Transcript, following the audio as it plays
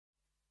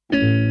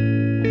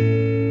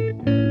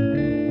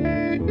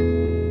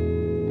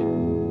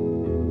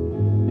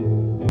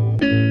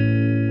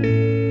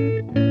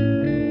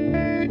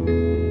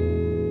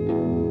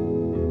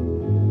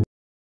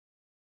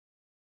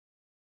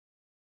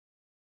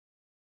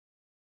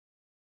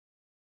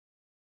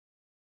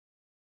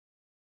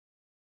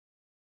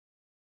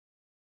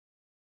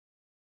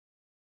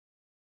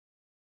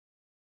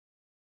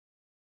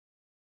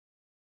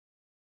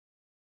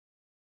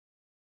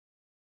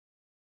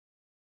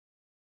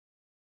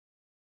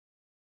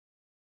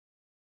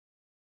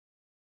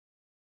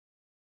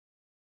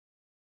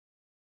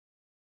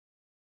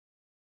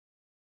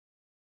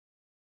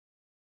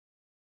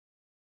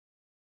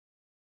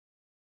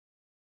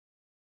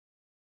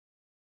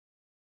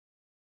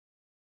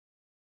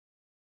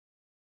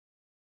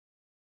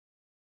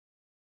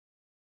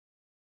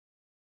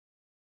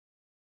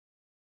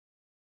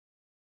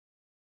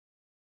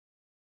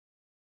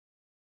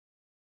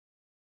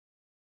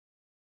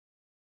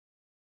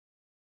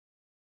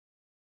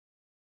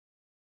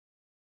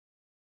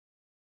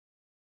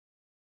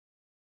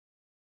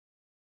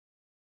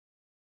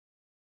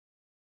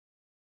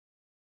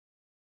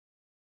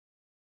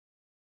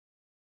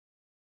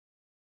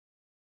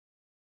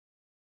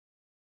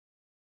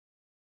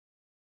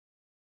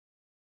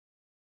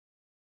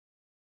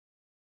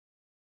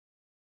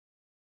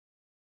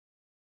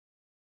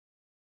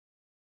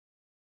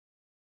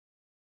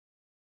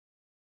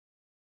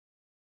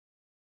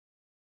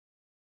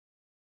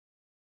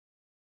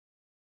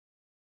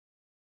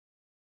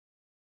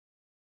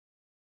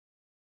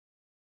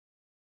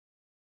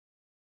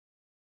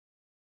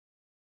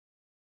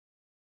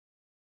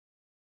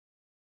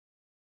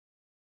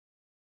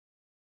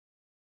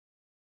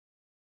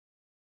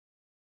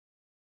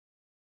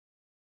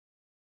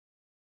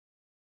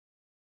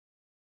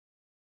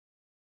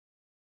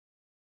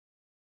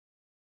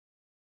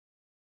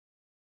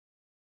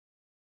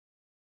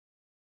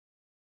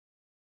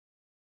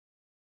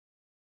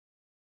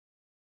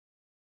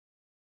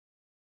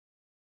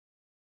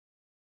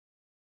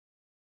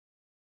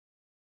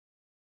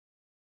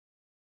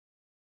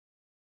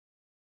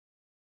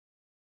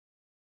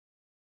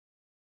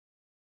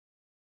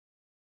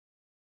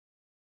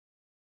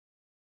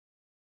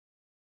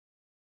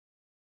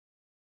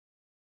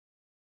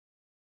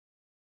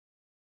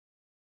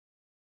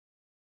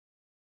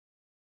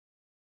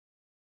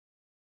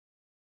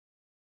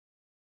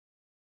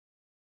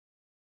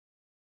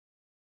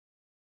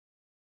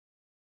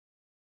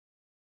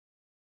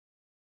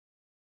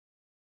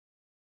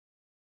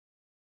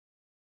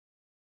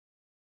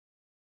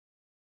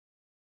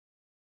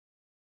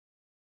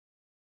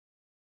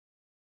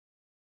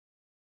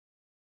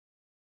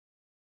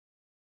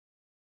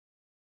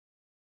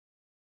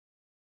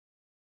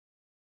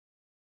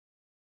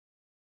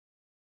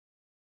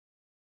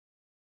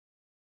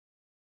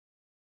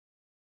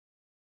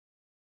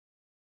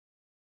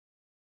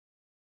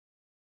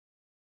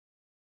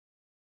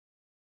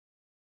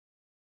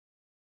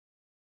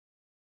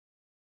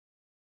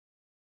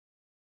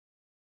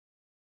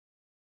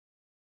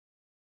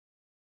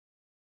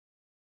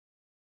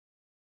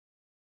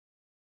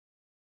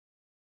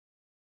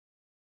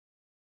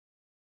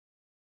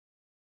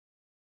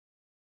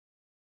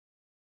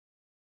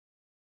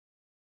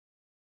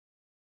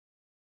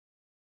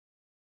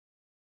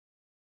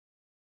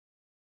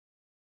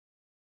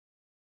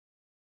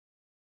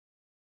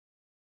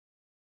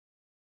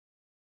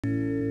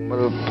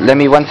Let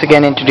me once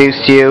again introduce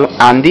to you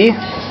Andy.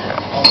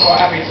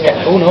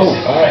 Oh no,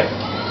 alright.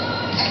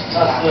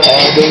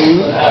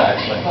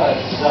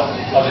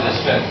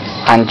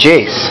 And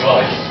Jace.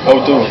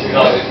 Oh, do.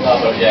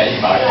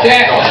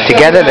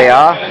 Together they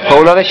are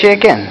Whole Lotta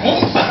Shakin.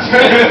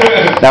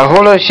 Now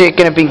Whole Lotta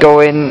Shakin have been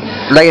going,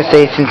 like I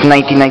say, since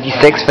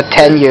 1996 for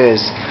 10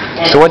 years.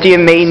 So what are your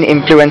main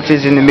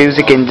influences in the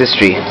music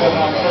industry?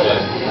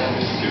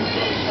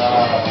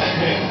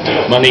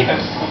 Money.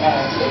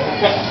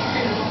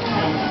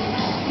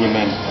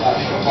 Women.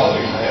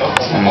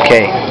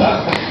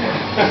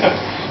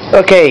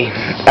 Okay,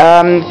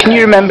 can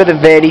you remember the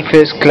very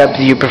first club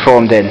you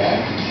performed in?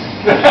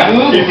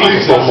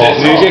 From what,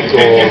 music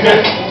or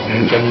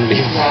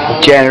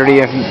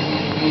Generally,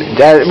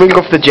 we'll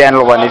go for the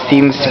general one, it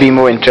seems to be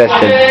more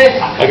interesting.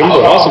 I can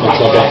remember last of the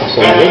club I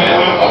performed in.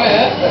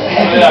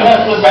 But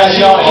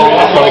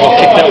I got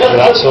kicked out for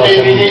that, so I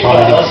can't really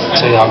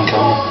say that on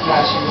camera.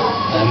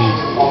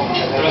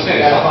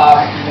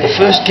 The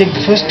first gig, the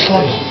first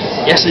club,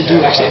 yes I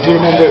do actually, I do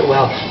remember it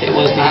well. It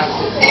was the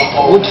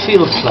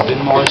Woodfield Club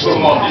in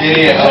Morriston.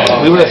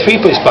 We were a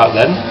three-piece back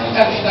then.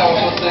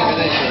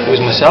 It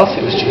was myself,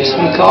 it was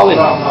Jason and Calaway.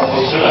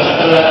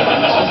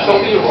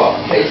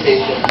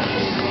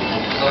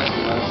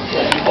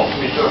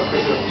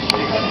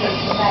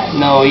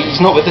 No,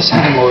 he's not with us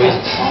anymore.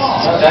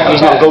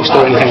 He's not a ghost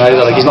or anything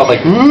either. Like, he's not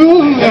like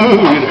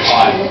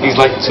he's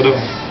like sort of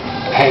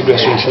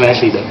hairdresser and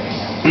finesse leader.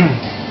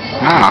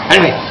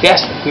 Anyway,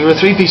 yes, we were a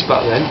three-piece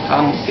back then,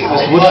 and it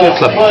was the Woodward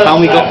Club,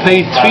 and we got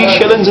paid 3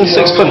 shillings and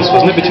 6pence,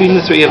 wasn't it, between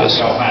the three of us?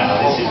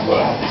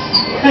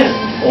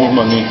 Old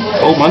money.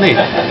 Old money,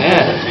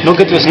 yeah. No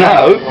good to us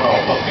now.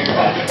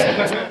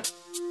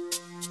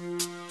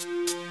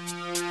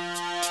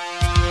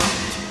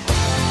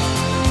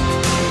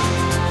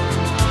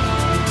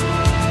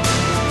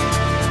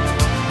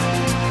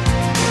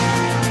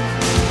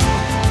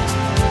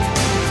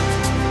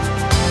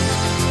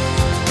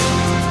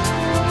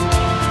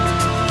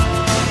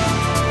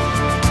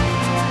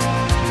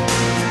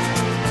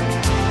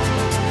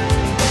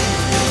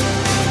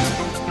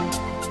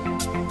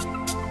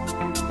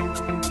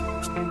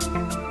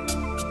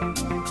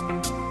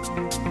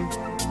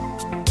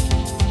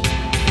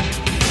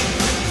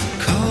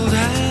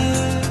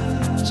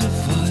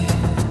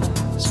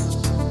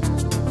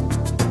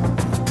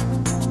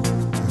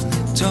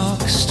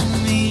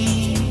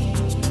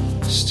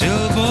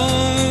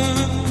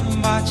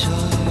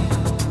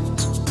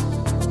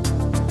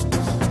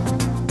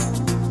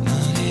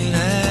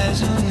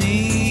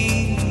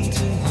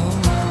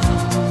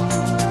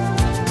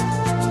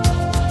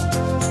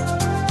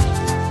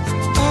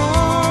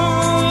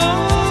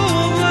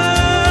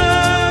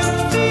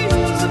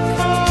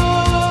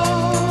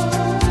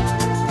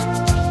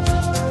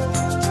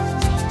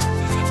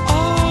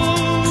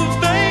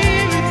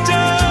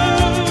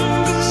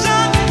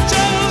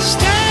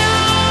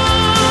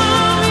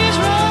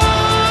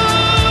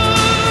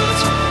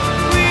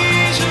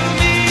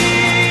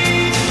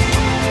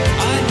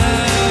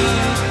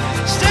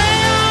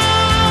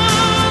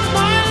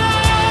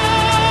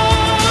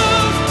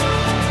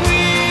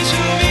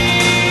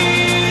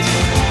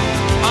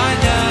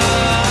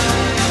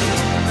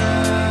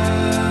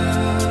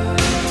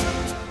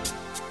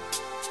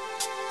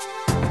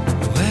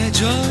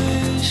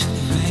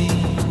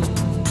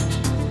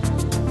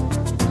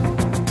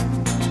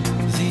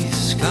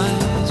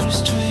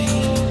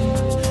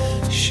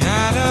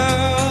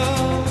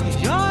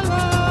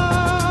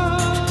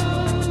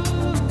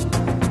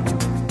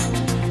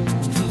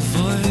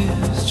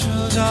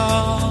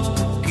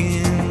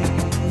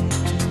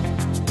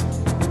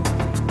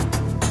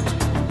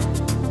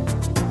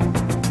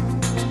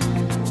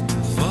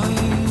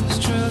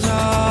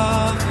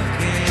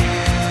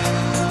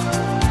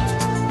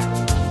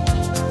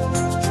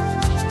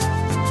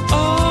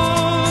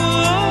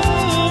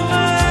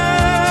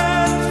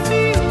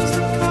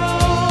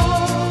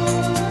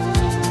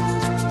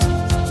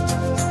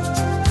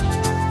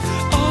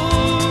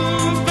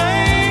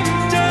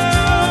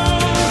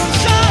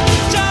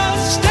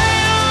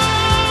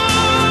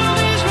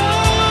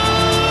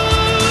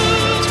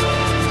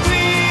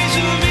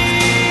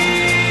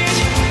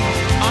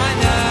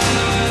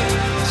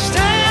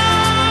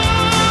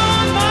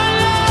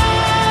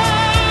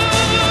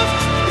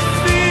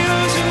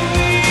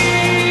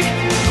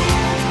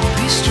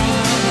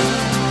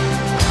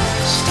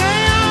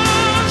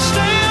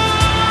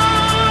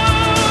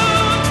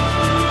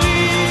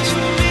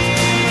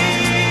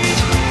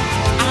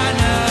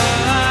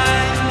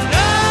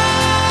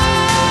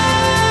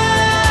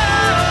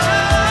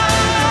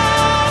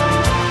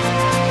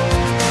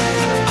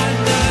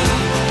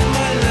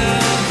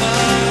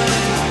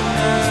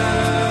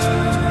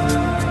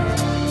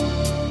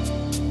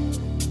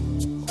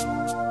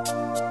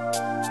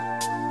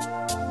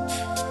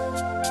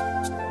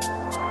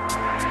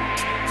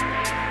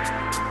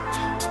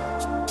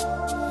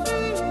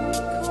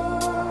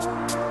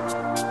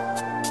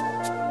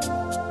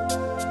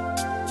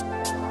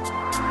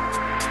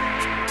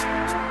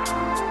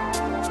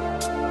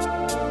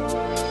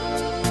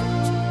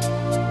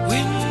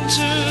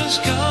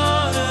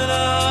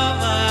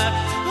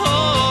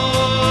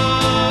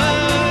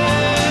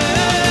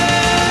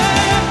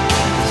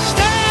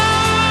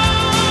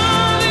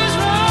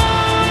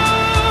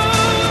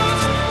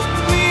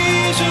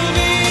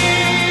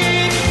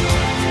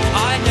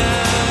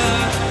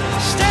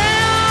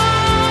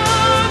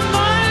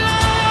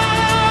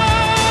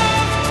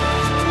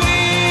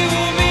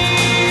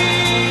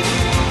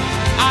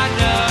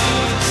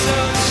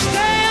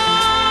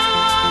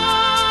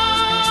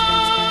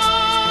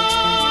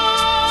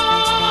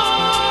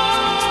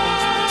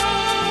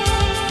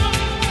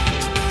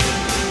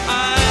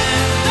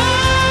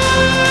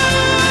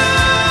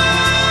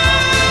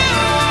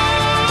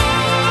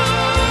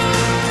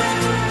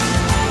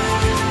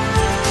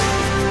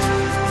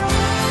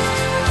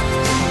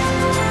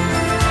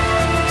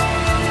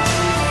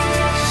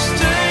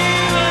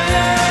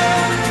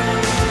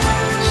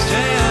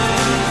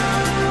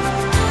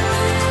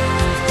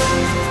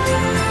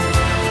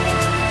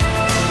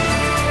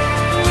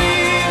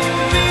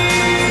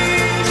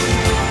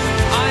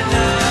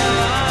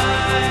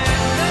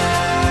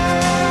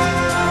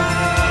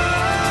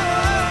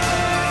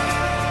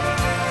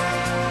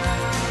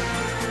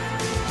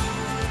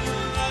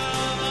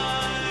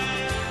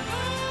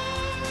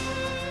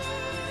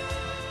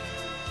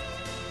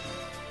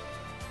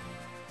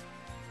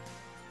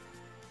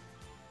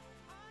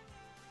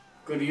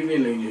 Good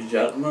evening, ladies and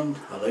gentlemen.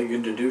 I'd like to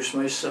introduce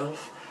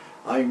myself.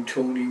 I'm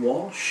Tony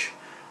Walsh,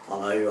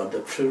 and I had the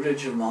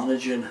privilege of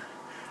managing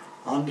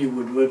Andy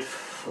Woodward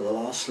for the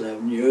last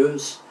 11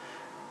 years.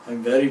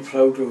 I'm very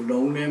proud to have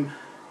known him.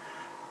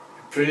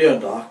 A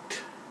brilliant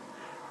act.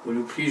 Will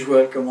you please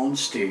welcome on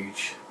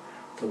stage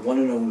the one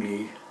and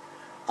only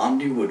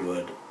Andy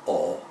Woodward,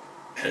 or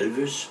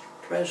Elvis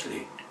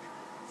Presley.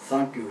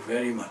 Thank you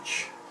very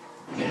much.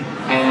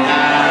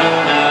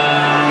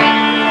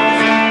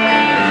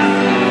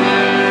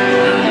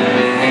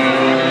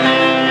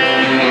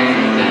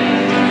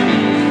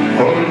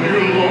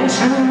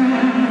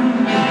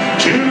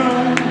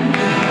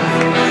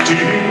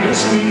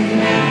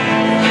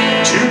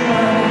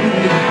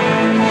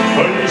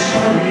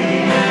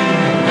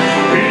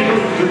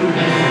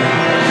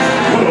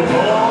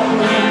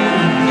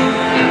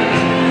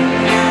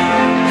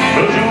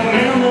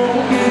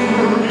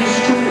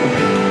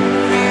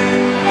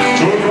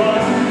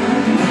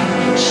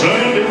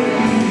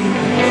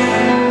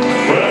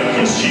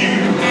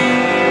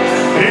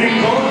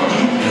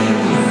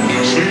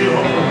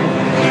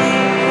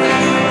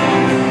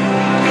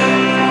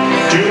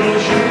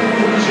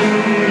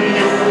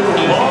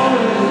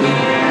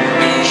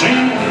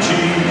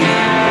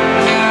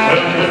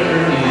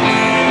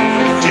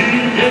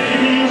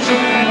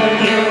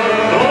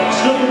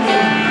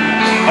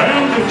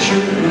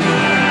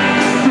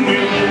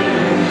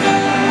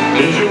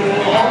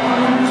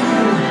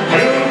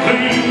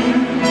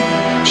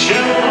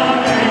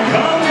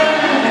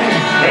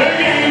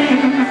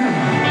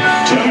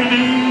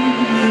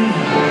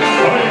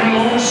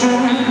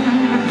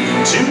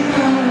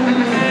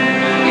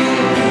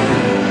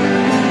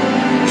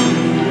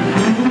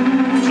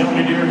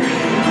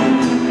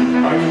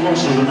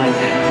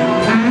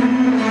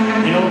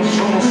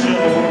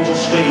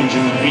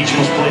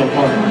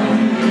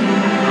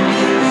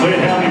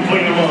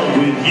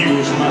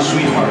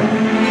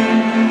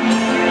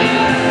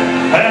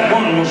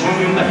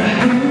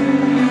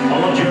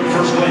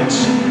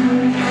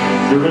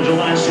 The original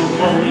line so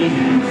cleverly,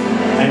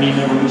 and you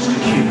never missed a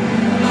cue.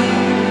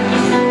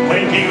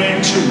 Playing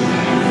Game 2.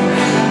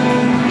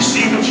 You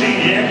seem to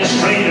change, you act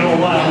strange in a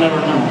while, never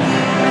know.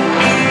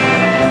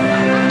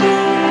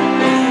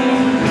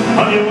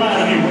 How do you lie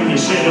to me when you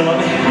say you love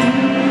me?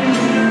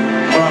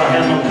 Or I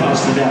have no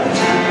cause to doubt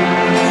it.